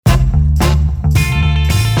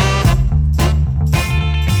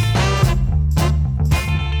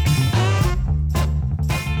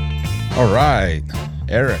All right,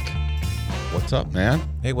 Eric, what's up, man?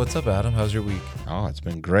 Hey, what's up, Adam? How's your week? Oh, it's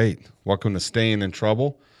been great. Welcome to Staying in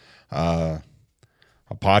Trouble, a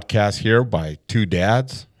podcast here by two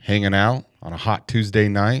dads hanging out on a hot Tuesday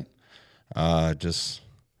night, just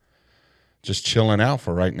chilling out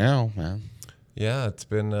for right now, man. Yeah, it's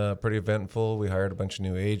been pretty eventful. We hired a bunch of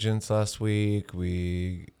new agents last week.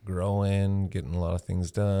 We growing, getting a lot of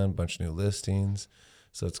things done, a bunch of new listings.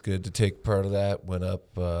 So it's good to take part of that. Went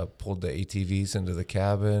up, pulled the ATVs into the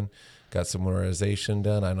cabin, got some winterization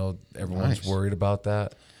done. I know everyone's worried about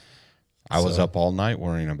that. I was up all night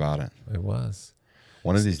worrying about it. It was.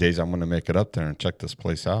 One of these days, I'm going to make it up there and check this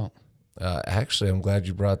place out. Actually, I'm glad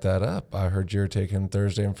you brought that up. I heard you were taking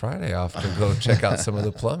Thursday and Friday off to go check out some of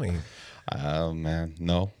the plumbing. Oh, man.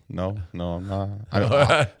 No, I'm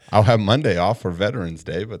not. I'll have Monday off for Veterans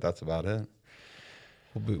Day, but that's about it.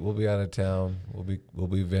 We'll be out of town. We'll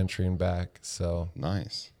be venturing back. So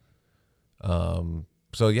nice.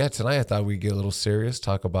 So yeah, tonight I thought we'd get a little serious,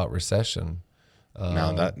 talk about recession.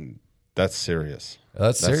 Now that's serious.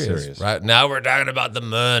 That's serious. Right now we're talking about the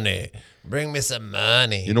money. Bring me some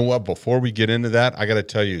money. You know what? Before we get into that, I got to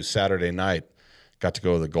tell you, Saturday night, got to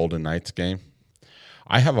go to the Golden Knights game.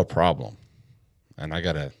 I have a problem, and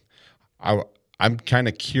I'm kind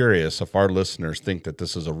of curious if our listeners think that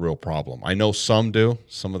this is a real problem. I know some do.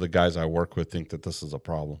 Some of the guys I work with think that this is a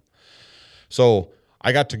problem. So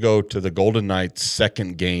I got to go to the Golden Knights'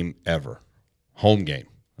 second game ever. Home game.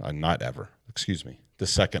 Not ever. Excuse me. The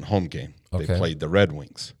second home game. Okay. They played the Red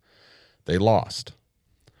Wings. They lost.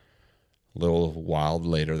 A little while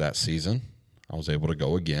later that season, I was able to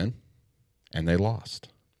go again, and they lost.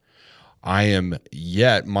 I am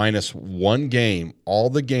yet minus one game.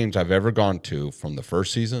 All the games I've ever gone to from the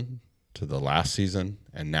first season to the last season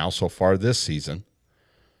and now so far this season,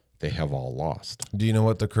 they have all lost. Do you know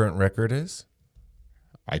what the current record is?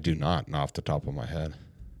 I do not off the top of my head.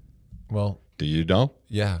 Well, do you know?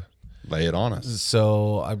 Yeah. Lay it on us.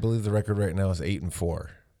 So I believe the record right now is 8-4.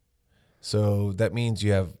 So that means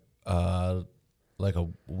you have like a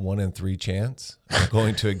 1 in 3 chance of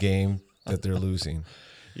going to a game that they're losing.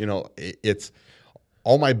 You know, it's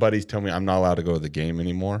all my buddies tell me I'm not allowed to go to the game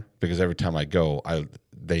anymore because every time I go,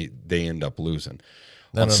 they end up losing.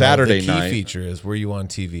 On Saturday night, the key feature is, were you on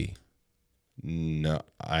TV? No,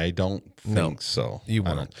 I don't think so. You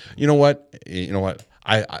weren't. You know what?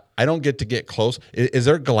 I don't get close. Is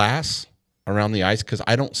there glass around the ice? Because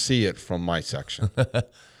I don't see it from my section.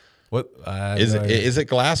 What is it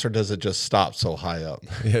glass or does it just stop so high up?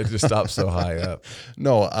 Yeah, it just stops so high up.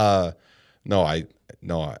 No,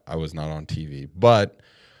 I was not on TV, but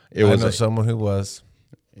I know someone who was.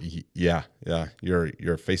 Yeah.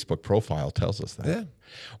 Your Facebook profile tells us that. Yeah,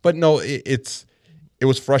 but no, it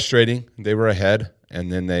was frustrating. They were ahead,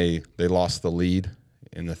 and then they lost the lead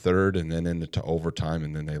in the third, and then into overtime,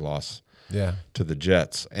 and then they lost. Yeah. To the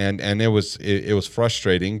Jets, and it was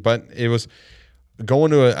frustrating, but it was going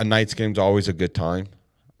to a Knights game is always a good time.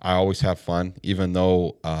 I always have fun, even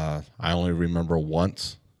though I only remember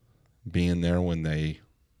once being there when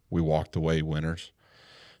we walked away winners.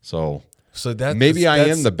 So maybe I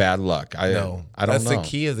am the bad luck. I don't know. That's the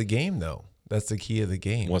key of the game, though. That's the key of the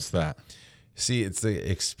game. What's that? See, it's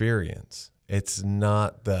the experience. It's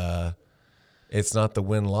not the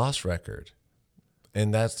win-loss record.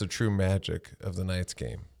 And that's the true magic of the Knights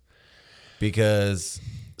game. Because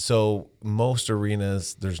so most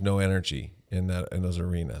arenas, there's no energy in those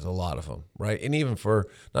arenas, a lot of them, right? And even for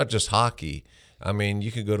not just hockey, I mean,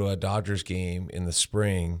 you could go to a Dodgers game in the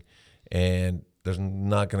spring and there's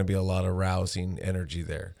not going to be a lot of rousing energy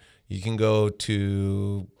there. You can go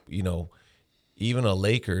to, even a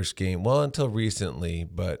Lakers game, well, until recently,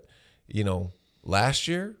 but, last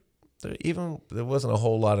year, there wasn't a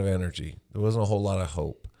whole lot of energy. There wasn't a whole lot of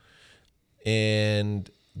hope. And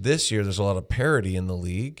this year, there's a lot of parity in the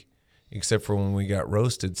league, except for when we got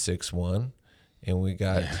roasted 6-1. And we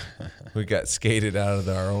got skated out of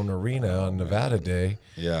our own arena on Nevada Day.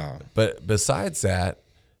 Yeah. But besides that,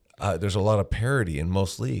 there's a lot of parity in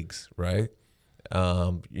most leagues, right?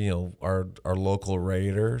 Our local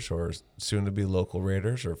Raiders, or soon to be local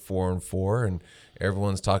Raiders, are 4-4, and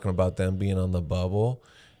everyone's talking about them being on the bubble.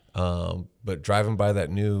 But driving by that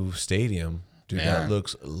new stadium, dude, that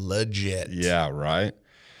looks legit. Yeah, right.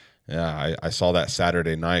 Yeah, I saw that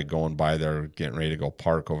Saturday night going by there, getting ready to go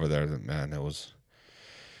park over there. Man,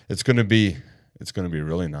 it's going to be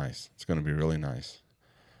really nice. It's going to be really nice.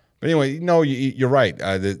 But anyway, no, you're right.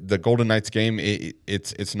 The Golden Knights game,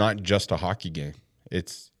 it's not just a hockey game.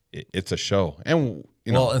 It's a show, and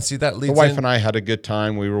and see that leads. The wife and I had a good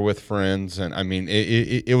time. We were with friends, and I mean,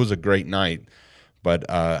 it was a great night. But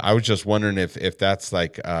I was just wondering if that's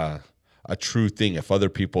like a true thing if other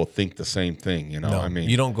people think the same thing. You know, No, I mean,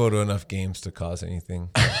 you don't go to enough games to cause anything.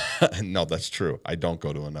 no, that's true. I don't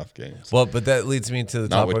go to enough games. Well, but that leads me to the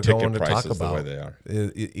Not with topic I ticket wanted to talk prices the about. way they are.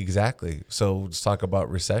 Exactly. So let's talk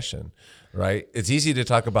about recession, right? It's easy to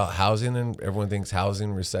talk about housing, and everyone thinks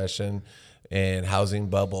housing recession and housing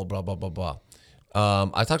bubble, blah, blah, blah, blah.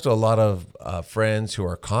 I talked to a lot of friends who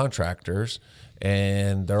are contractors,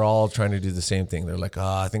 and they're all trying to do the same thing. They're like,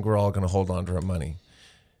 I think we're all going to hold on to our money.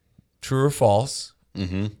 True or false?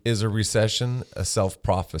 Mm-hmm. Is a recession a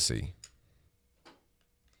self-prophecy?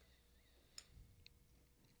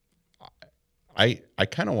 I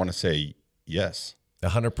kind of want to say yes.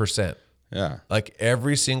 100%. Yeah. Like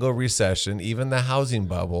every single recession, even the housing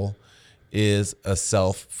bubble, is a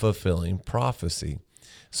self-fulfilling prophecy.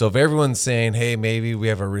 So if everyone's saying, hey, maybe we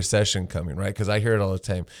have a recession coming, right? Because I hear it all the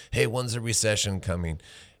time. Hey, when's the recession coming?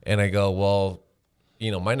 And I go, well,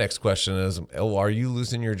 my next question is, oh, are you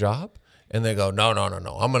losing your job? And they go, no.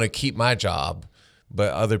 I'm going to keep my job,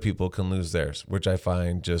 but other people can lose theirs, which I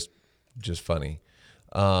find just funny.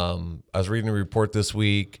 I was reading a report this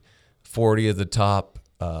week, 40 of the top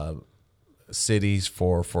cities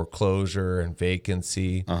for foreclosure and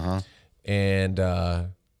vacancy. Uh-huh. And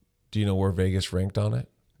do you know where Vegas ranked on it?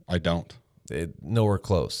 I don't. Nowhere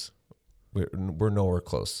close. We're nowhere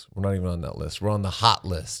close. We're not even on that list. We're on the hot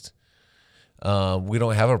list. We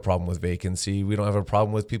don't have a problem with vacancy. We don't have a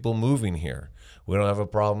problem with people moving here. We don't have a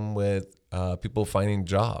problem with people finding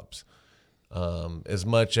jobs. As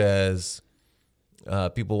much as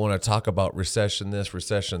people want to talk about recession this,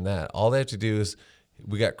 recession that, all they have to do is,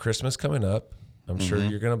 we got Christmas coming up. I'm sure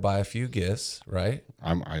you're going to buy a few gifts, right?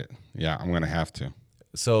 I'm going to have to.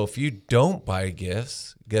 So if you don't buy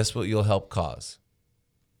gifts, guess what you'll help cause?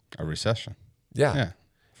 A recession. Yeah. Yeah,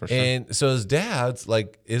 for sure. And so as dads,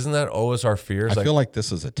 like, isn't that always our fears? I feel like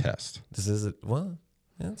this is a test. This is it. Well,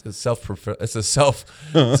 yeah, it's a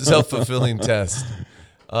self-fulfilling test.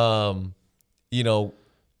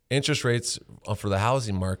 Interest rates for the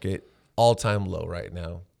housing market all-time low right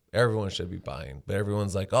now. Everyone should be buying, but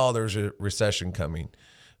everyone's like, oh, there's a recession coming.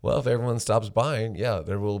 Well, if everyone stops buying, yeah,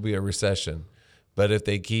 there will be a recession. But if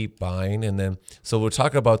they keep buying, and then, so we'll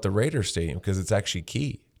talk about the Raider Stadium, because it's actually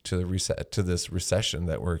key to this recession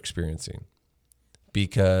that we're experiencing.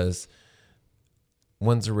 Because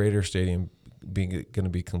when's the Raider Stadium going to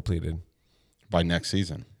be completed? By next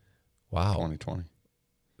season. Wow. 2020.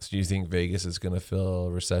 So do you think Vegas is going to feel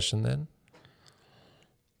a recession then?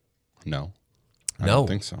 No. No. I don't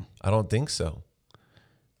think so. I don't think so.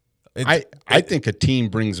 I think a team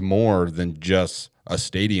brings more than just a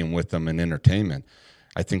stadium with them and entertainment.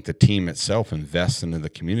 I think the team itself invests into the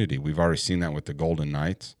community. We've already seen that with the Golden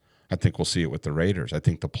Knights. I think we'll see it with the Raiders. I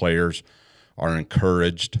think the players are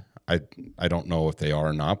encouraged. I don't know if they are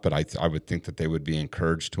or not, but I would think that they would be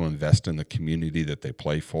encouraged to invest in the community that they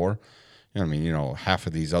play for. Half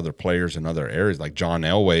of these other players in other areas, like John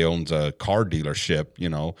Elway owns a car dealership,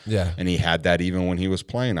 Yeah. and he had that even when he was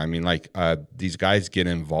playing. I mean, these guys get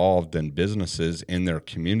involved in businesses in their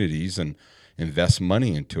communities and invest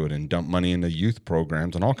money into it and dump money into youth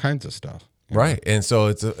programs and all kinds of stuff. Right. And so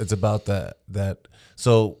it's about that.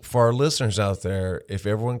 So for our listeners out there, if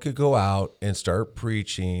everyone could go out and start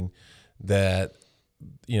preaching that,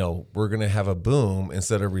 we're going to have a boom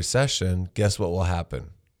instead of recession, guess what will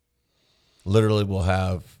happen? Literally, we'll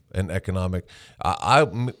have an economic.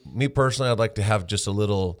 Me personally, I'd like to have just a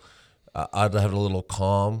little. I'd have a little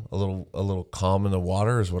calm, a little calm in the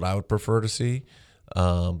water is what I would prefer to see.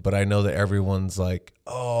 But I know that everyone's like,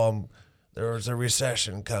 there's a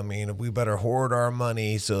recession coming. We better hoard our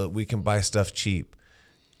money so that we can buy stuff cheap.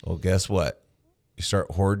 Well, guess what? You start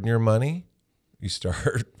hoarding your money, you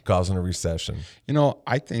start causing a recession.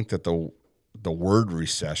 I think that the word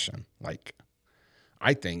recession,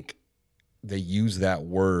 I think they use that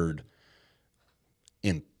word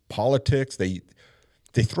in politics. They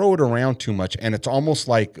throw it around too much, and it's almost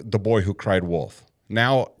like the boy who cried wolf.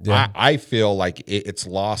 Now, yeah. I feel like it's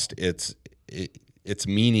lost its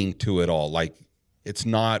meaning to it all. Like, it's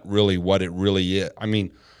not really what it really is. I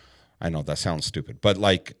mean, I know that sounds stupid, but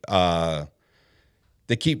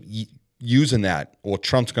they keep using that. Well,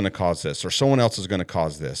 Trump's going to cause this, or someone else is going to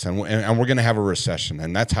cause this, and we're going to have a recession,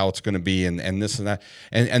 and that's how it's going to be, and this and that,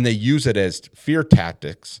 and they use it as fear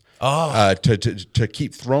tactics to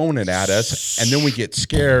keep throwing it at us, and then we get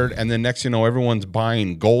scared, and then next everyone's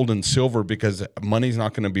buying gold and silver because money's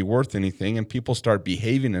not going to be worth anything, and people start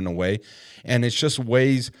behaving in a way, and it's just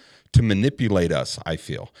ways to manipulate us. I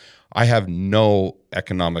feel I have no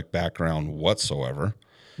economic background whatsoever.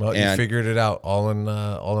 Well, you figured it out all in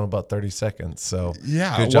about 30 seconds. So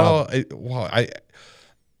yeah, good job.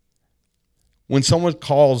 when someone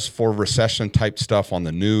calls for recession type stuff on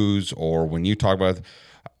the news, or when you talk about it,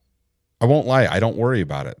 I won't lie, I don't worry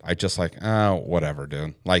about it. I just like, oh, whatever,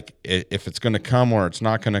 dude. Like, if it's going to come or it's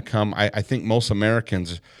not going to come, I think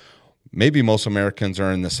maybe most Americans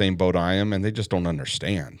are in the same boat I am, and they just don't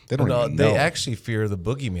understand. They don't even know. They actually fear the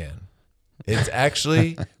boogeyman. It's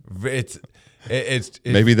actually, it's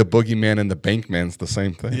maybe the boogeyman and the bankman's the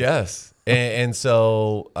same thing. Yes. And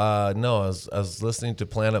so, no, I was listening to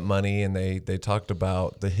Planet Money, and they talked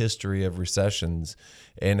about the history of recessions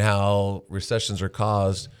and how recessions are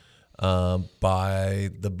caused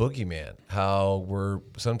by the boogeyman, how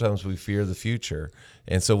sometimes we fear the future.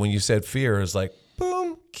 And so when you said fear, is like,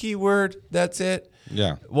 boom, keyword, that's it.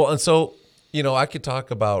 Yeah. Well, and so, I could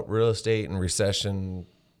talk about real estate and recession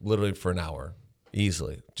literally for an hour,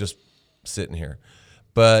 easily, just sitting here.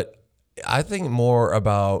 But I think more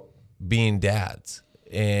about being dads.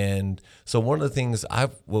 And so one of the things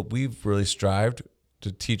what we've really strived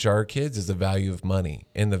to teach our kids is the value of money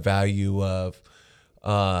and the value of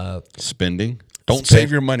spending. Don't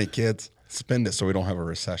save your money, kids. Spend it so we don't have a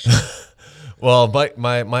recession. Well,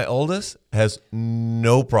 my oldest has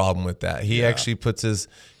no problem with that. He actually puts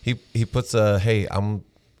he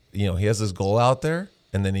has his goal out there,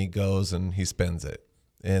 and then he goes and he spends it.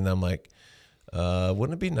 And I'm like,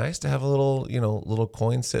 wouldn't it be nice to have a little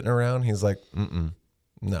coin sitting around? He's like,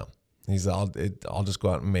 no. I'll just go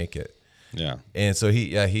out and make it. Yeah. And so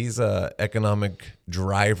he's a economic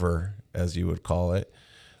driver, as you would call it.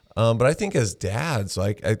 But I think as dads,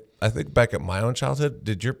 like I think back at my own childhood,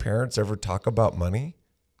 did your parents ever talk about money?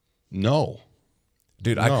 No.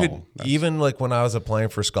 Dude, no, even like when I was applying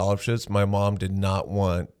for scholarships, my mom did not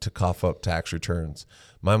want to cough up tax returns.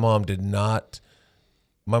 My mom and my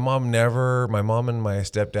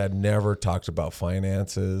stepdad never talked about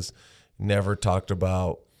finances, never talked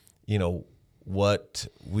about, what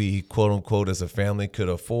we quote unquote as a family could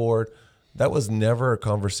afford. That was never a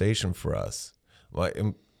conversation for us.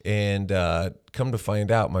 And come to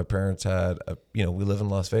find out, my parents had, we live in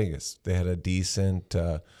Las Vegas. They had a decent,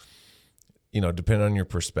 depending on your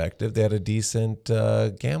perspective, they had a decent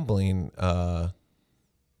gambling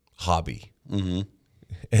hobby. Mm-hmm.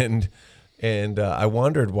 And I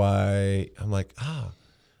wondered why. I'm like, I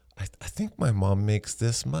think my mom makes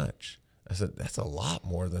this much. I said, that's a lot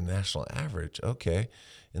more than national average. Okay.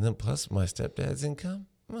 And then plus my stepdad's income.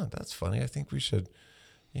 Oh, that's funny. I think we should,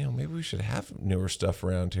 maybe we should have newer stuff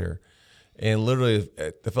around here. And literally,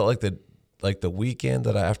 it felt like the weekend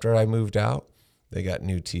after I moved out, they got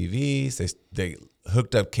new TVs. They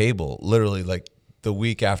hooked up cable literally like the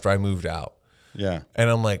week after I moved out. Yeah. And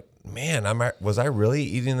I'm like, man, was I really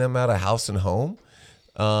eating them out of house and home?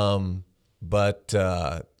 But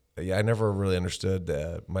I never really understood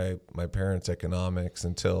my parents' economics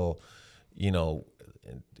until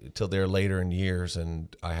they're later in years,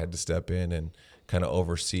 and I had to step in and kind of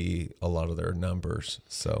oversee a lot of their numbers.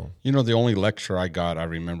 So the only lecture I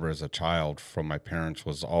remember as a child from my parents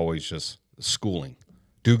was always just schooling.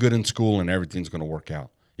 Do good in school and everything's going to work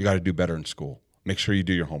out. You got to do better in school. Make sure you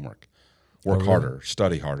do your homework. Work harder,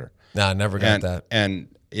 study harder. No, I never got that. And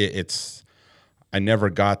I never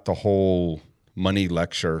got the whole money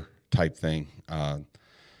lecture type thing.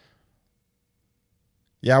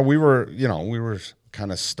 We were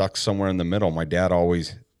kind of stuck somewhere in the middle. My dad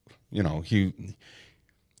always, he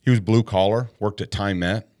was blue collar, worked at Time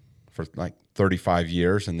Met for like 35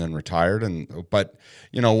 years and then retired. But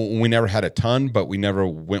we never had a ton, but we never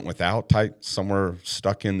went without, type somewhere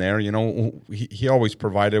stuck in there. He always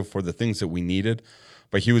provided for the things that we needed,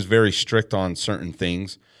 but he was very strict on certain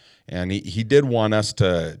things. And he did want us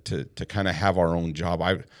to kind of have our own job.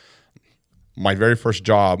 My very first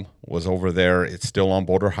job was over there. It's still on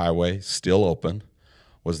Boulder Highway, still open,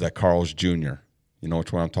 was that Carl's Jr. You know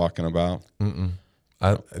which one I'm talking about? Mm-mm.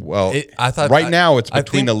 Now it's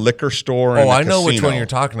between a liquor store and a casino. I know which one you're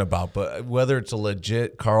talking about, but whether it's a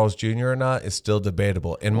legit Carl's Jr. or not is still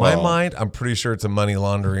debatable. In my mind, I'm pretty sure it's a money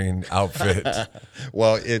laundering outfit.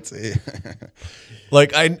 Well,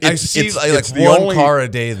 I see one car a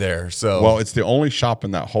day there. So well, it's the only shop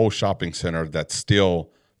in that whole shopping center that's still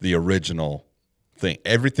the original thing.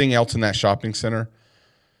 Everything else in that shopping center,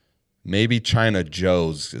 maybe China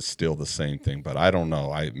Joe's is still the same thing, but I don't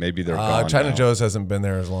know. Maybe they're gone China now. Joe's hasn't been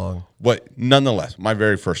there as long. But nonetheless, my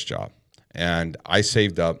very first job. And I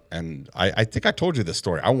saved up, and I think I told you this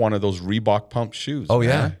story. I wanted those Reebok pump shoes. Oh,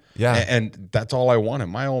 man. yeah. And that's all I wanted.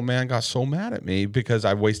 My old man got so mad at me because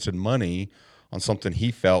I wasted money on something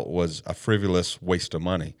he felt was a frivolous waste of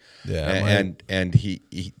money. Yeah. And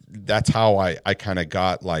he that's how I kind of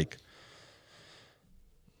got like,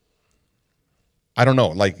 I don't know,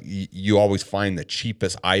 like you always find the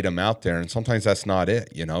cheapest item out there, and sometimes that's not it.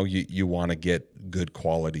 You want to get good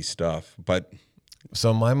quality stuff, but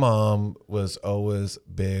So my mom was always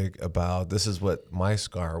big about, this is what my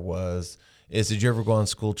scar was, is did you ever go on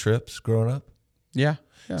school trips growing up? yeah.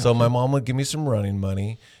 So my mom would give me some running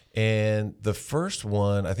money. And the first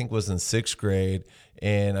one, I think, was in 6th grade.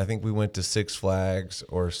 And I think we went to Six Flags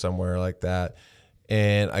or somewhere like that.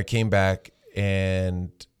 And I came back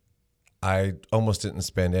and I almost didn't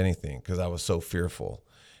spend anything because I was so fearful.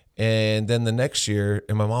 And then the next year,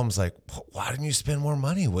 and my mom's like, why didn't you spend more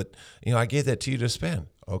money? What, I gave that to you to spend.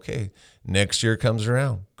 Okay. Next year comes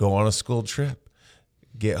around, go on a school trip,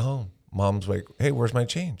 get home. Mom's like, hey, where's my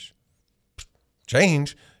change?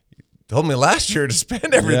 Change? You told me last year to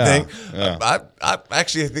spend everything. Yeah. I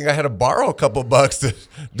actually think I had to borrow a couple bucks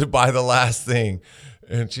to buy the last thing.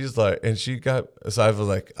 And she's like, so I was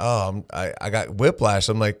like, oh, I got whiplash.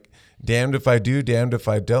 I'm like, damned if I do, damned if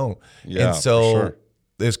I don't. Yeah, and so for sure.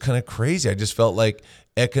 it was kind of crazy. I just felt like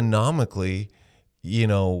economically,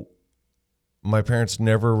 my parents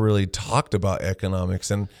never really talked about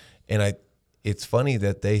economics. And it's funny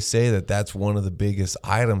that they say that that's one of the biggest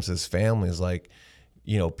items as families, like,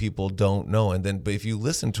 people don't know. And then, but if you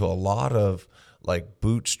listen to a lot of like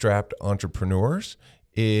bootstrapped entrepreneurs,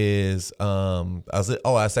 I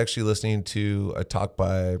was actually listening to a talk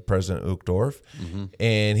by President Uchtdorf,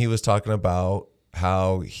 and he was talking about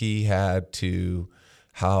how he had to,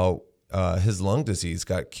 his lung disease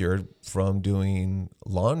got cured from doing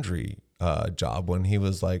laundry job when he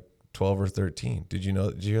was like 12 or 13. Did you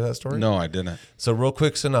hear that story? No, I didn't. So real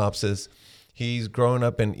quick synopsis, he's growing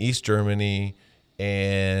up in East Germany,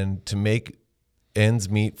 and to make ends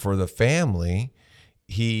meet for the family,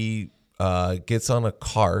 he gets on a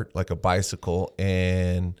cart, like a bicycle,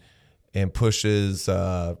 and pushes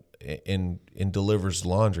and delivers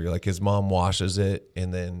laundry. Like his mom washes it,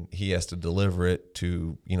 and then he has to deliver it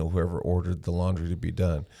to whoever ordered the laundry to be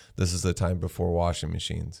done. This is the time before washing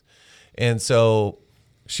machines, and so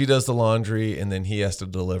she does the laundry, and then he has to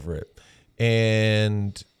deliver it.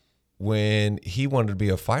 And when he wanted to be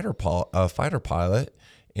a fighter pilot,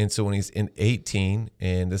 and so when he's in 18,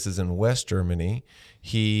 and this is in West Germany,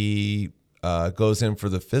 he goes in for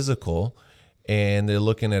the physical, and they're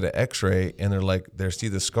looking at an X-ray, and they see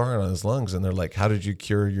the scar on his lungs, and they're like, "How did you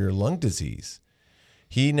cure your lung disease?"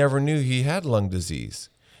 He never knew he had lung disease,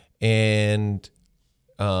 and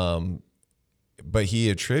but he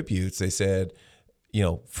attributes. They said,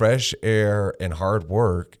 fresh air and hard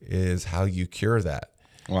work is how you cure that.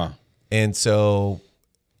 Wow. And so,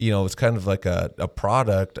 it's kind of like a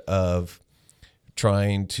product of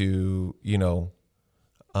trying to,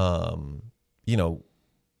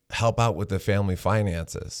 help out with the family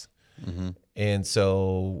finances. Mm-hmm. And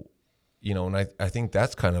so, and I think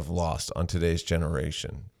that's kind of lost on today's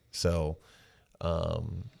generation. So,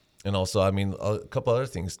 and also, I mean, a couple other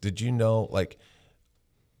things. Did you know, like,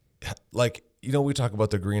 we talk about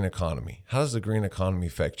the green economy. How does the green economy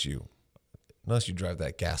affect you? Unless you drive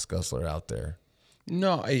that gas guzzler out there.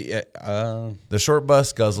 No, The short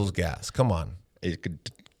bus guzzles gas. Come on.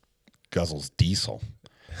 it guzzles diesel.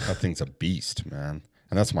 That thing's a beast, man.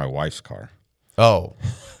 And that's my wife's car. Oh,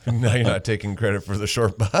 now you're not taking credit for the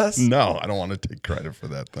short bus? No, I don't want to take credit for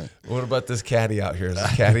that thing. What about this Caddy out here?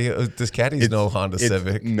 This Caddy's no Honda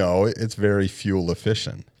Civic. No, it's very fuel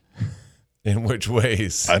efficient. In which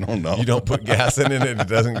ways? I don't know. You don't put gas in it and it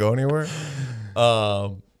doesn't go anywhere?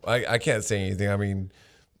 I can't say anything. I mean,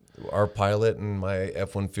 our Pilot and my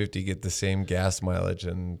F-150 get the same gas mileage,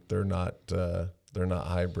 and they're not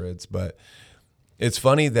hybrids. But it's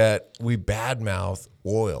funny that we badmouth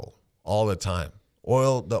oil all the time.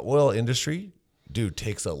 The oil industry, dude,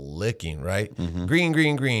 takes a licking, right? Mm-hmm.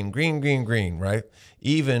 Green, right?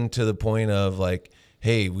 Even to the point of like,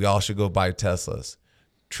 hey, we all should go buy Teslas.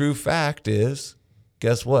 True fact is,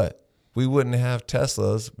 guess what? We wouldn't have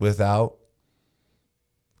Teslas without.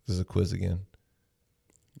 This is a quiz again.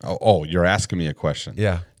 Oh, you're asking me a question.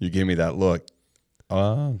 Yeah. You gave me that look.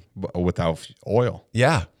 Without oil.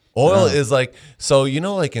 Yeah. Oil is like, so,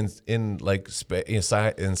 like in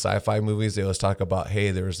sci-fi movies, they always talk about,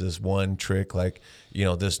 hey, there's this one trick, like,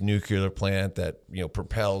 this nuclear plant that,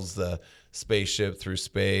 propels the spaceship through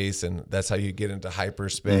space, and that's how you get into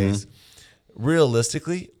hyperspace. Mm-hmm.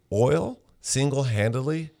 Realistically, oil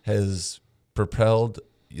single-handedly has propelled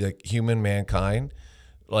like human mankind,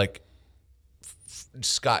 like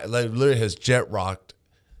literally has jet rocked.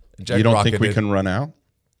 You don't think we can run out?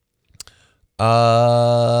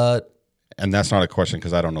 And that's not a question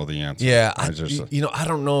because I don't know the answer. Yeah, I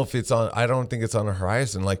don't know if it's on. I don't think it's on the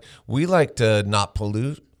horizon. Like, we like to not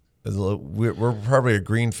pollute, we're probably a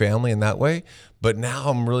green family in that way. But now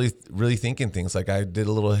I'm really thinking things. Like I did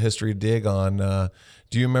a little history dig on.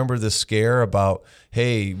 Do you remember the scare about,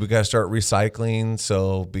 hey, we got to start recycling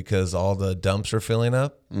so because all the dumps are filling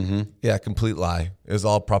up? Mm-hmm. Yeah, complete lie. It was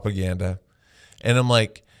all propaganda. And I'm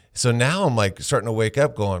like, so now I'm like starting to wake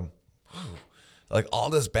up going, like all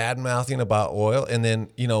this bad mouthing about oil. And then,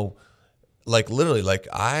 like literally, like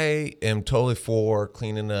I am totally for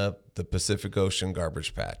cleaning up the Pacific Ocean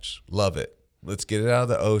garbage patch. Love it. Let's get it out of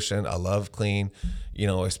the ocean. I love clean.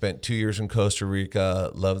 I spent 2 years in Costa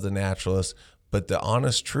Rica, love the naturalists. But the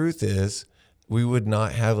honest truth is we would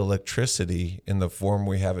not have electricity in the form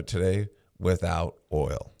we have it today without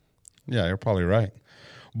oil. Yeah, you're probably right.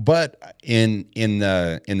 But in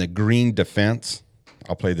the green defense,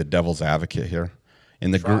 I'll play the devil's advocate here.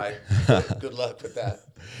 Good luck with that.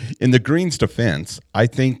 In the Greens' defense, I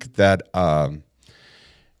think that I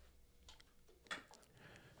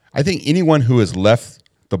think anyone who has left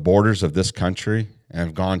the borders of this country and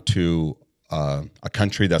have gone to a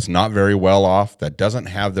country that's not very well off, that doesn't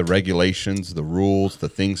have the regulations, the rules, the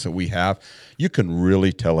things that we have, you can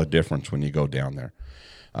really tell a difference when you go down there.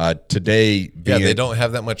 Today, they don't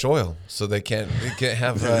have that much oil, so they can't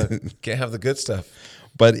have the good stuff.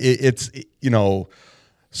 But it's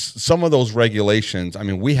some of those regulations. I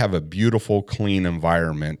mean, we have a beautiful, clean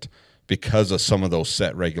environment because of some of those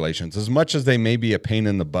set regulations. As much as they may be a pain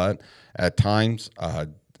in the butt at times, I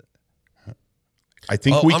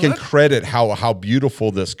think we can credit how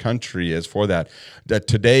beautiful this country is for that. That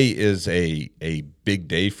today is a big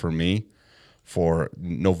day for me. For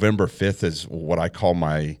November 5th is what I call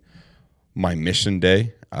my mission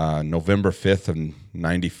day. November 5th of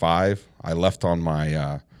 95, I left on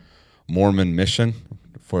my Mormon mission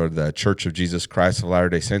for the Church of Jesus Christ of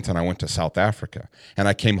Latter-day Saints, and I went to South Africa. And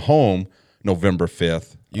I came home November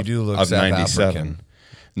 5th You do look of South 97. African.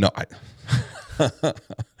 No,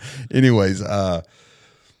 anyways,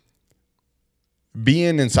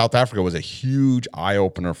 being in South Africa was a huge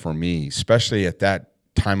eye-opener for me, especially at that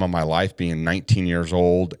time of my life, being 19 years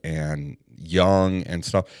old and young and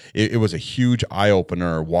stuff. It was a huge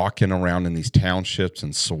eye-opener walking around in these townships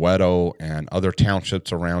in Soweto and other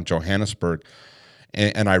townships around Johannesburg.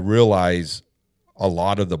 And I realized a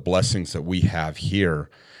lot of the blessings that we have here.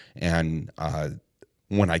 And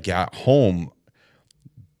when I got home,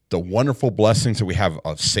 the wonderful blessings that we have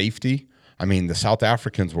of safety. I mean, the South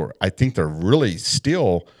Africans I think they're really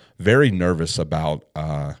still very nervous about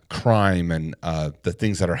crime and the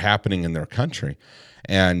things that are happening in their country.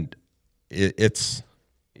 And it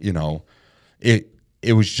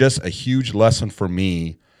was just a huge lesson for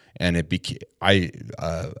me. And it became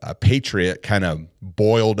a patriot kind of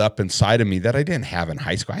boiled up inside of me that I didn't have in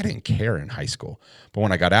high school. I didn't care in high school. But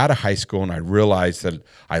when I got out of high school and I realized that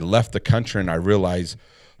I left the country and I realized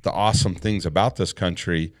the awesome things about this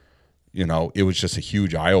country, it was just a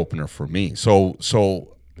huge eye-opener for me. So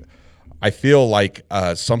I feel like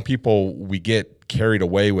some people, we get carried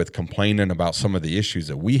away with complaining about some of the issues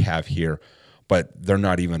that we have here, but they're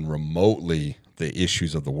not even remotely the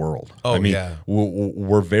issues of the world. Oh, I mean, yeah.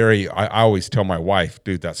 We're very, I always tell my wife,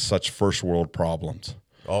 dude, that's such first world problems.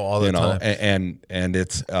 All the time. And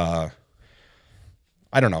it's, I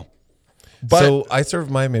don't know. But So I served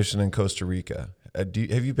my mission in Costa Rica. Have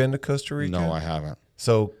you been to Costa Rica? no, I haven't.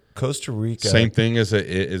 So Costa Rica. Same thing. Is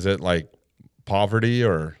it like poverty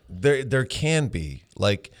or? There can be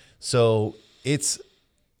so it's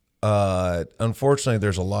unfortunately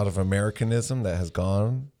there's a lot of Americanism that has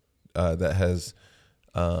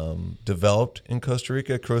developed in Costa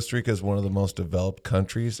Rica. Costa Rica is one of the most developed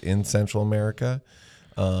countries in Central America.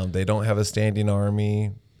 They don't have a standing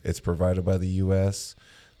army. It's provided by the U.S.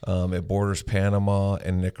 It borders Panama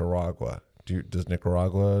and Nicaragua. Does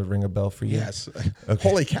Nicaragua ring a bell for you? Yes. Okay.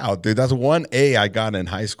 Holy cow, dude! That's one A I got in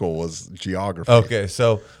high school was geography. Okay,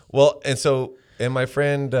 and my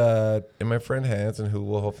friend Hanson, who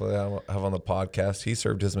we'll hopefully have on the podcast, he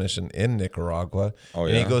served his mission in Nicaragua. Oh,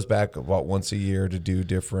 and yeah? he goes back about once a year to do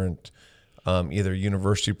different either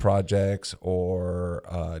university projects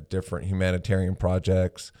or different humanitarian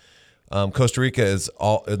projects. Costa Rica is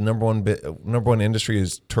number one industry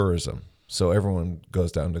is tourism. So everyone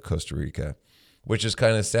goes down to Costa Rica, which is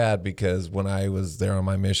kind of sad because when I was there on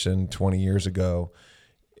my mission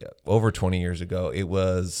over 20 years ago, it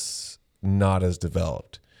was not as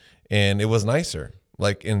developed and it was nicer,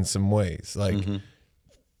 like in some ways,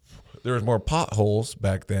 there was more potholes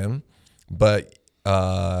back then, but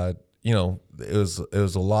it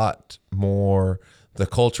was a lot more, the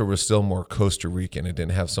culture was still more Costa Rican. It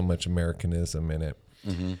didn't have so much Americanism in it.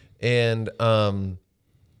 Mm-hmm.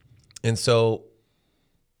 And so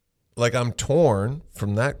like I'm torn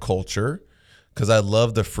from that culture because I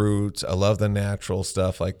love the fruits. I love the natural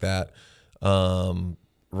stuff like that.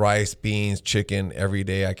 Rice, beans, chicken every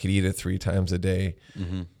day. I could eat it 3 times a day.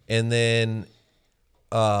 And then,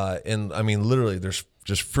 and I mean, literally there's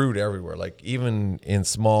just fruit everywhere. Like even in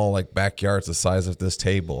small, like backyards the size of this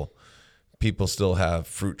table, people still have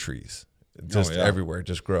fruit trees just everywhere. It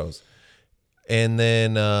just grows. And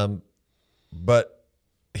then, but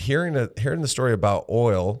hearing the story about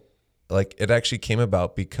oil, like it actually came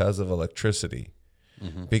about because of electricity,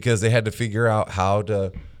 because they had to figure out how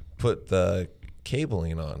to put the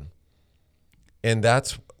cabling on. And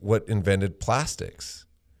that's what invented plastics.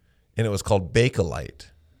 And it was called Bakelite.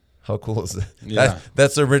 How cool is that? Yeah.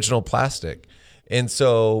 That's the original plastic. And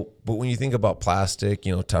so, but when you think about plastic,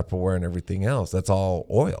 you know, Tupperware and everything else, that's all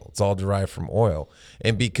oil. It's all derived from oil.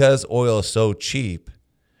 And because oil is so cheap,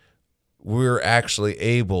 we're actually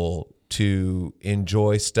able to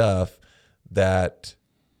enjoy stuff that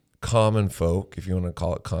common folk, if you want to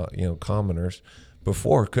call it, commoners,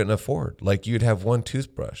 before couldn't afford. Like you'd have one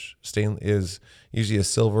toothbrush. Is usually a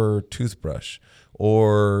silver toothbrush.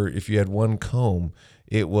 Or if you had one comb,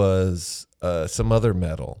 it was some other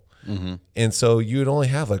metal. And so you would only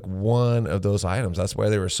have like one of those items. That's why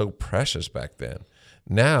they were so precious back then.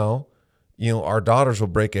 Now, you know, our daughters will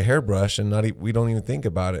break a hairbrush and we don't even think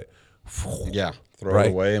about it. Yeah. Throw it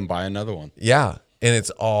away and buy another one. Yeah. And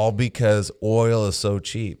it's all because oil is so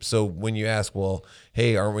cheap. So when you ask, well,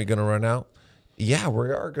 hey, aren't we going to run out? Yeah,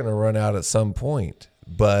 we are going to run out at some point.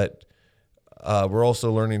 But we're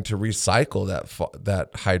also learning to recycle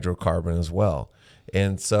that hydrocarbon as well.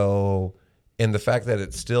 And so, and the fact that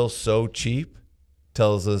it's still so cheap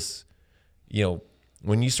tells us, you know,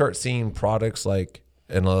 when you start seeing products like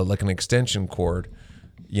an extension cord,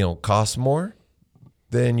 you know, cost more,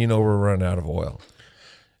 then you know we're running out of oil.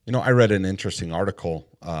 You know, I read an interesting article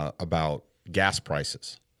about gas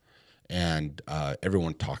prices, and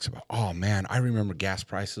everyone talks about, oh man, I remember gas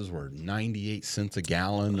prices were 98 cents a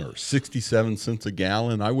gallon or 67 cents a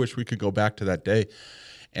gallon. I wish we could go back to that day.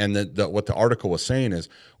 And what the article was saying is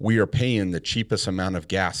we are paying the cheapest amount of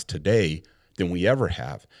gas today than we ever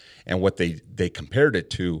have. And what they compared it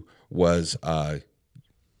to was the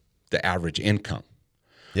average income.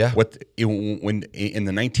 Yeah. When in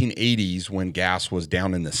the 1980s, when gas was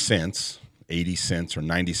down in the cents, 80 cents or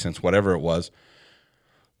 90 cents, whatever it was,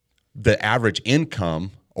 the average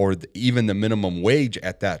income or even the minimum wage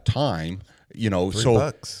at that time, you know,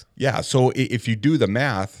 $3. Yeah. So if you do the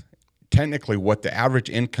math, technically what the average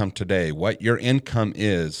income today, what your income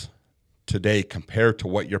is today compared to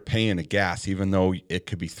what you're paying a gas, even though it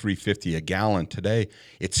could be $3.50 a gallon today,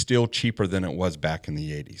 it's still cheaper than it was back in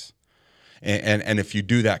the 80s. And if you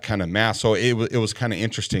do that kind of math, so it was kind of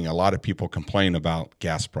interesting. A lot of people complain about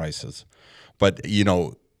gas prices, but you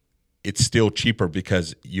know, it's still cheaper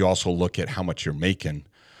because you also look at how much you're making.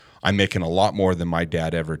 I'm making a lot more than my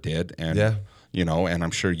dad ever did, and you know, and I'm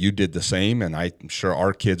sure you did the same, and I'm sure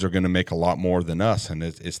our kids are going to make a lot more than us, and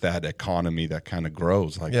it's that economy that kind of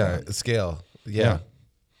grows like that. Yeah, scale. Yeah.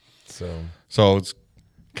 So it's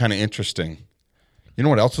kind of interesting. You know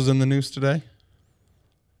what else was in the news today?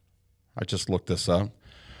 I just looked this up.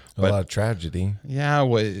 A lot of tragedy. Yeah,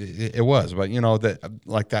 well, it was. But, you know,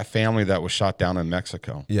 that family that was shot down in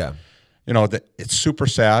Mexico. Yeah. You know, it's super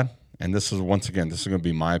sad. And this is going to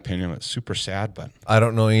be my opinion. It's super sad, but I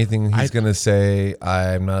don't know anything he's going to say.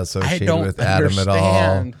 I'm not associated with Adam at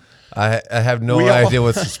all. I have no idea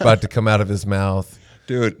what's about to come out of his mouth.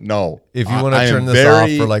 Dude, no. If you want to turn this off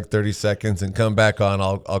for like 30 seconds and come back on,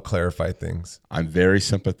 I'll clarify things. I'm very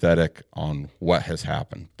sympathetic on what has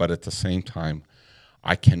happened. But at the same time,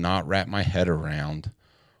 I cannot wrap my head around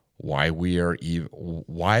why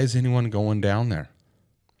why is anyone going down there?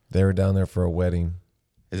 They were down there for a wedding.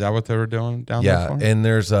 Is that what they were doing down there for? Yeah, and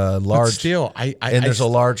there's a large a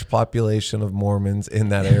large population of Mormons in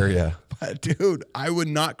that area. But dude, I would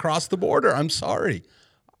not cross the border. I'm sorry.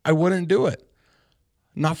 I wouldn't do it.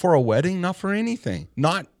 Not for a wedding, not for anything.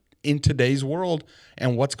 Not in today's world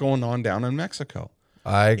and what's going on down in Mexico.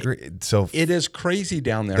 I agree. So it is crazy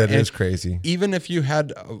down there. That is crazy. Even if you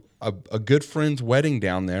had a good friend's wedding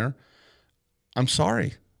down there, I'm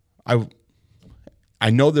sorry. I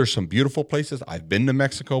know there's some beautiful places. I've been to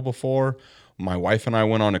Mexico before. My wife and I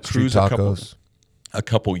went on a cruise a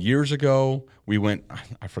couple years ago. We went,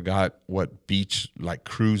 I forgot what beach, like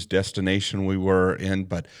cruise destination we were in,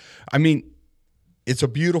 but I mean, it's a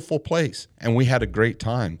beautiful place, and we had a great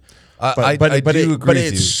time. I do agree but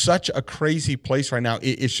it's such a crazy place right now.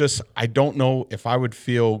 It's just, I don't know if I would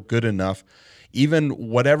feel good enough, even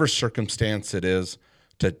whatever circumstance it is,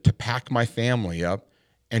 to pack my family up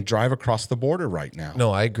and drive across the border right now.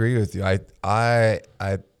 No, I agree with you. I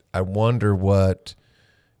wonder what.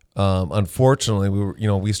 Unfortunately,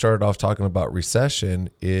 we started off talking about recession.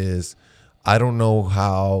 Is I don't know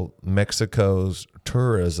how Mexico's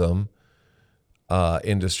tourism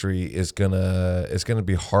industry is gonna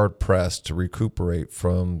be hard pressed to recuperate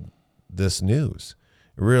from this news,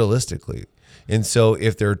 realistically. And so,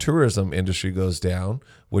 if their tourism industry goes down,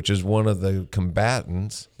 which is one of the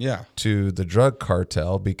combatants to the drug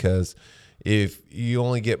cartel, because if you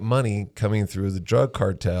only get money coming through the drug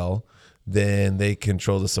cartel, then they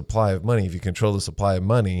control the supply of money. If you control the supply of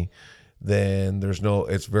money, then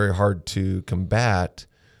it's very hard to combat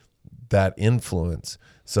that influence.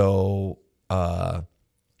 So I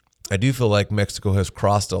do feel like Mexico has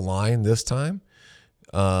crossed a line this time.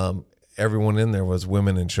 Everyone in there was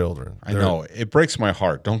women and children. I know. It breaks my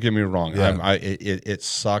heart. Don't get me wrong. Yeah. It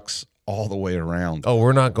sucks all the way around. Oh,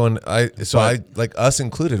 we're not going. Like us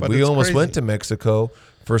included. We almost crazy. went to Mexico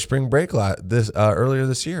for spring break earlier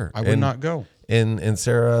this year. I would not go. And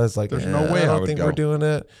Sarah is like, there's no way I don't would think go. we're doing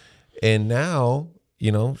it. And now,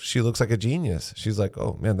 she looks like a genius. She's like,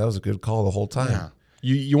 oh man, that was a good call the whole time. Yeah.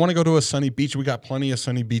 You want to go to a sunny beach? We got plenty of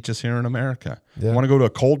sunny beaches here in America. Yeah. You want to go to a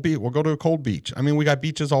cold beach? We'll go to a cold beach. I mean, we got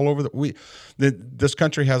beaches all over. This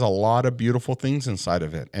country has a lot of beautiful things inside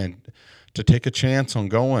of it, and to take a chance on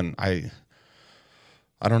going, I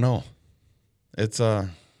don't know. It's I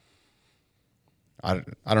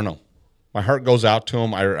don't know. My heart goes out to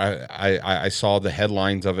them. I saw the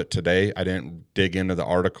headlines of it today. I didn't dig into the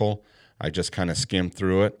article. I just kind of skimmed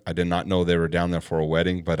through it. I did not know they were down there for a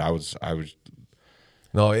wedding, but I was.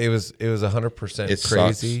 No, it was 100% crazy.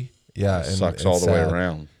 Sucks. Yeah, it sucks all the way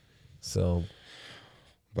around. So,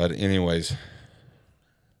 but anyways,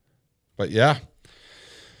 yeah,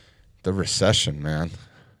 the recession, man.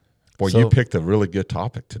 Boy, you picked a really good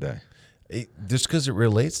topic today. Just because it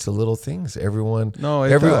relates to little things. Does.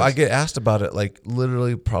 I get asked about it like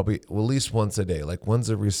literally probably at least once a day. Like, when's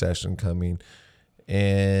the recession coming?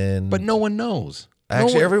 But no one knows.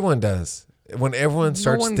 Actually, everyone does. When everyone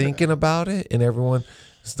starts thinking about it, and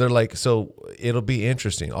they're like, so it'll be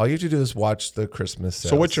interesting. All you have to do is watch the Christmas sales.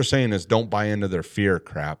 So what you're saying is, don't buy into their fear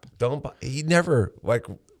crap.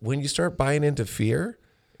 When you start buying into fear,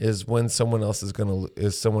 is when someone else is gonna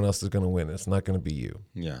win. It's not gonna be you.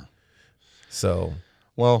 Yeah. So,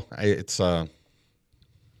 well, it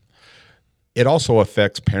also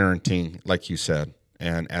affects parenting, like you said.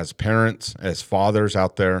 And as parents, as fathers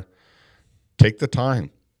out there, take the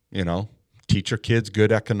time, teach your kids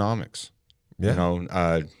good economics.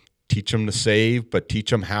 Yeah. Teach them to save, but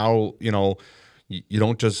teach them how, you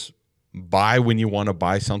don't just buy when you want to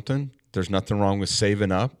buy something. There's nothing wrong with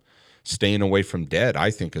saving up. Staying away from debt,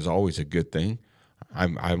 I think, is always a good thing.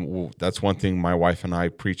 That's one thing my wife and I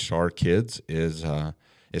preach to our kids is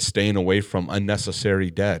staying away from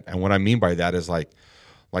unnecessary debt. And what I mean by that is like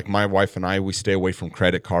my wife and I, we stay away from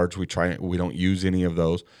credit cards. We don't use any of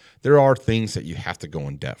those. There are things that you have to go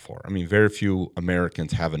in debt for. I mean, very few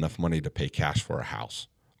Americans have enough money to pay cash for a house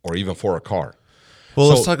or even for a car. Well,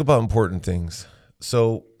 let's talk about important things.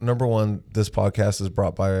 So, number one, this podcast is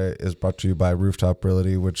brought to you by Rooftop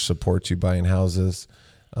Realty, which supports you buying houses.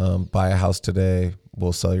 Buy a house today.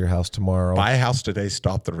 We'll sell your house tomorrow. Buy a house today.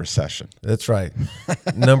 Stop the recession. That's right.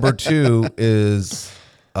 Number two is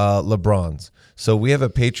LeBron's. So we have a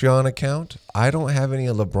Patreon account. I don't have any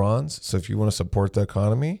of LeBron's. So if you want to support the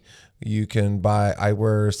economy, you can buy. I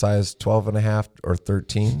wear size 12.5 or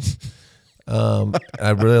 13. I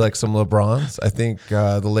really like some LeBron's. I think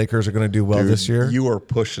the Lakers are going to do well this year. You are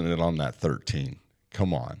pushing it on that 13.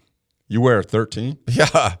 Come on. You wear a 13?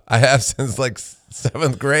 Yeah, I have since like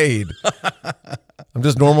 7th grade. I'm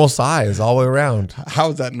just normal size all the way around. How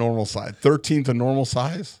is that normal size? 13's a normal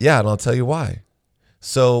size? Yeah, and I'll tell you why.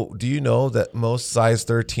 So do you know that most size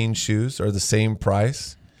 13 shoes are the same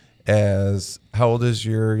price as, how old is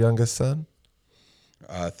your youngest son?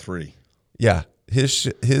 3. Yeah,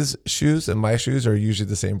 his shoes and my shoes are usually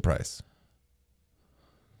the same price.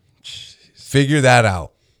 Jeez. Figure that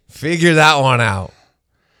out. Figure that one out.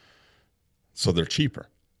 So they're cheaper.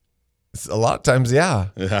 A lot of times, yeah.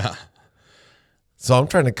 Yeah. So I'm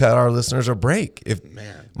trying to cut our listeners a break. If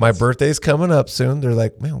my birthday's coming up soon, they're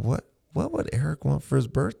like, man, what would Eric want for his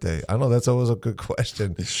birthday? I know that's always a good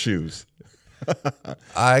question. His shoes.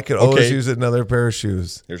 I could always use another pair of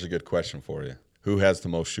shoes. Here's a good question for you. Who has the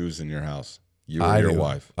most shoes in your house? You or your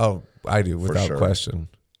wife? Oh, I do, without question.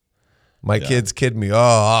 My kids kid me. Oh,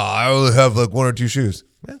 I only have like 1 or 2 shoes.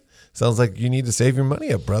 Man, sounds like you need to save your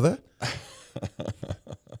money up, brother.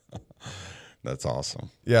 That's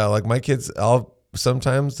awesome. Yeah, like my kids,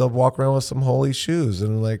 sometimes they'll walk around with some holy shoes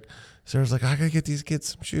and like, Sarah's like, I gotta get these kids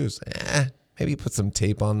some shoes. Maybe put some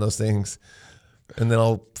tape on those things, and then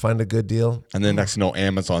I'll find a good deal. And then next,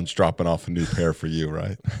 Amazon's dropping off a new pair for you,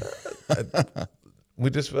 right? I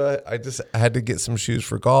had to get some shoes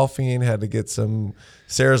for golfing. Had to get some.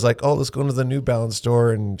 Sarah's like, oh, let's go into the New Balance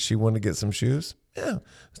store, and she wanted to get some shoes. Yeah,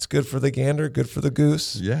 it's good for the gander, good for the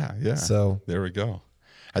goose. Yeah, yeah. So there we go.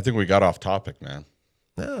 I think we got off topic, man.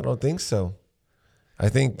 No, I don't think so. I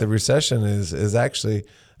think the recession is actually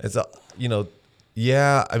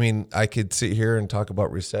yeah. I mean, I could sit here and talk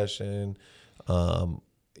about recession, how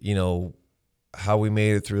we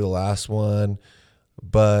made it through the last one,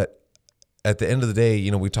 but at the end of the day,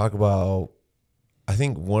 we talk about, I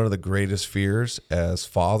think one of the greatest fears as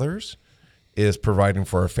fathers is providing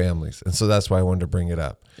for our families. And so that's why I wanted to bring it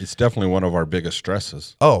up. It's definitely one of our biggest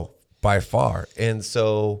stresses. Oh, by far. And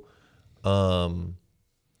so,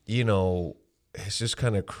 it's just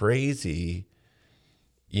kind of crazy,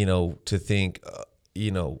 to think,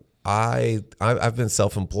 I've been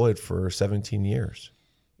self-employed for 17 years,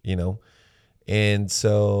 and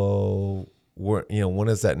so when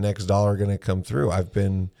is that next dollar going to come through? I've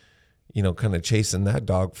been, kind of chasing that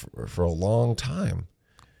dog for a long time.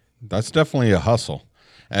 That's definitely a hustle.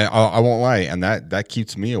 And I won't lie. And that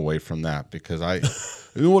keeps me away from that because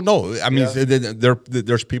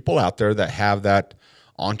there's people out there that have that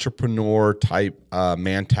entrepreneur type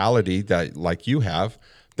mentality that like you have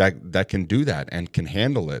that can do that and can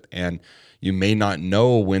handle it. And you may not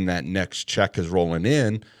know when that next check is rolling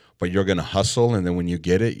in, but you're going to hustle. And then when you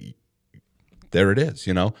get it, there it is,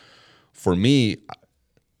 For me,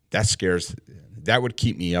 that would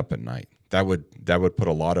keep me up at night. That would put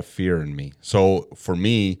a lot of fear in me. So for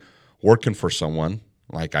me, working for someone,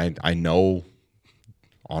 like I know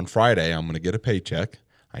on Friday I'm going to get a paycheck.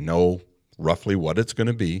 I know roughly what it's going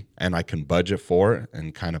to be, and I can budget for it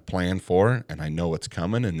and kind of plan for it, and I know it's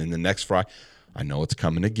coming. And then the next Friday, I know it's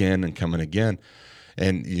coming again and coming again.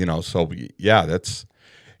 And, so yeah, that's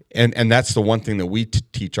the one thing that we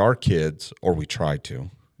teach our kids, or we try to,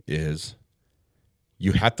 is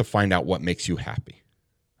you have to find out what makes you happy.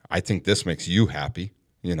 I think this makes you happy,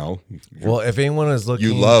 Well, if anyone is looking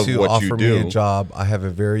to offer me a job, I have a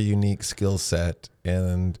very unique skill set,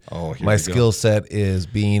 and my skill set is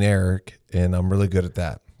being Eric, and I'm really good at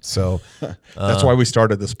that. So that's why we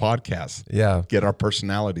started this podcast. Yeah. Get our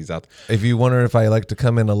personalities out. If you wonder if I like to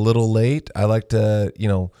come in a little late, I like to,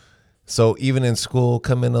 so even in school,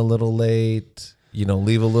 come in a little late,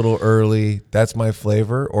 leave a little early. That's my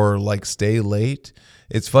flavor, or like stay late.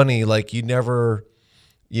 It's funny, like you never,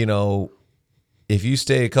 if you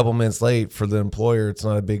stay a couple minutes late for the employer, it's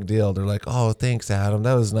not a big deal. They're like, oh, thanks, Adam.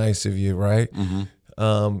 That was nice of you, right?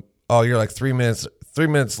 Mm-hmm. You're like 3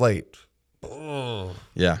 minutes late. Oh.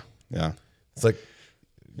 Yeah. It's like,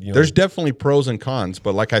 there's definitely pros and cons,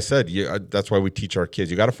 but like I said, that's why we teach our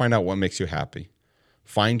kids. You got to find out what makes you happy.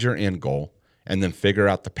 Find your end goal, and then figure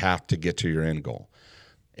out the path to get to your end goal.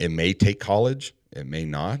 It may take college. It may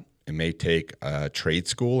not. It may take a trade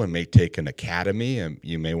school. It may take an academy. And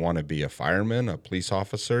you may want to be a fireman, a police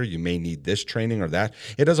officer. You may need this training or that.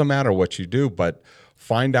 It doesn't matter what you do, but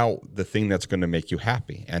find out the thing that's going to make you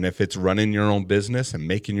happy. And if it's running your own business and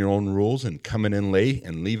making your own rules and coming in late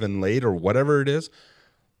and leaving late or whatever it is,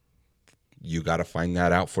 you got to find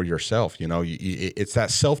that out for yourself. It's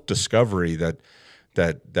that self-discovery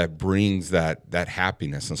that brings that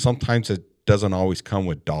happiness. And sometimes it doesn't always come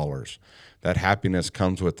with dollars. That happiness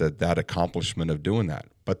comes with that accomplishment of doing that.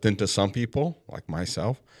 But then to some people, like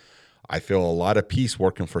myself, I feel a lot of peace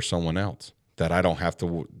working for someone else, that I don't have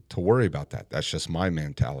to worry about that. That's just my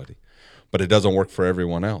mentality. But it doesn't work for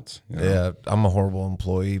everyone else. Yeah, I'm a horrible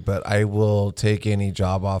employee, but I will take any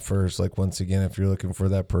job offers. Like, once again, if you're looking for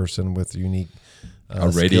that person with unique a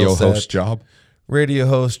radio host job,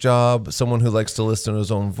 someone who likes to listen to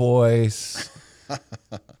his own voice,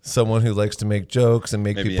 someone who likes to make jokes and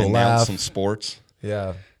make maybe people laugh. Some sports.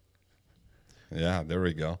 Yeah, there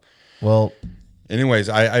we go. Well, anyways,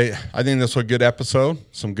 I think this was a good episode.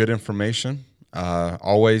 Some good information.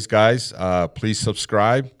 Always, guys, please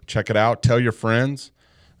subscribe. Check it out. Tell your friends.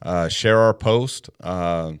 Share our post.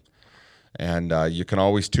 And you can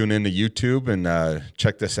always tune into YouTube and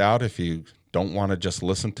check this out. If you don't want to just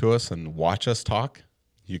listen to us and watch us talk,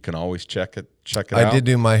 you can always check it out. I did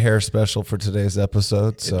do my hair special for today's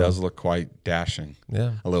episode. So. It does look quite dashing.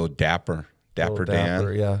 Yeah. A little dapper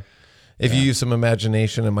Dan. Yeah. If you use some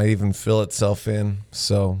imagination, it might even fill itself in.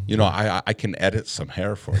 So I can edit some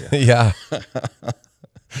hair for you. Yeah.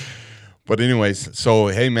 But anyways, so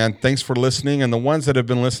hey man, thanks for listening. And the ones that have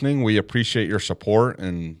been listening, we appreciate your support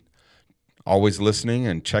and always listening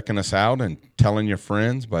and checking us out and telling your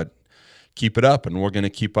friends. But keep it up, and we're going to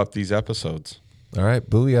keep up these episodes. All right.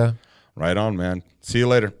 Booyah. Right on, man. See you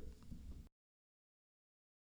later.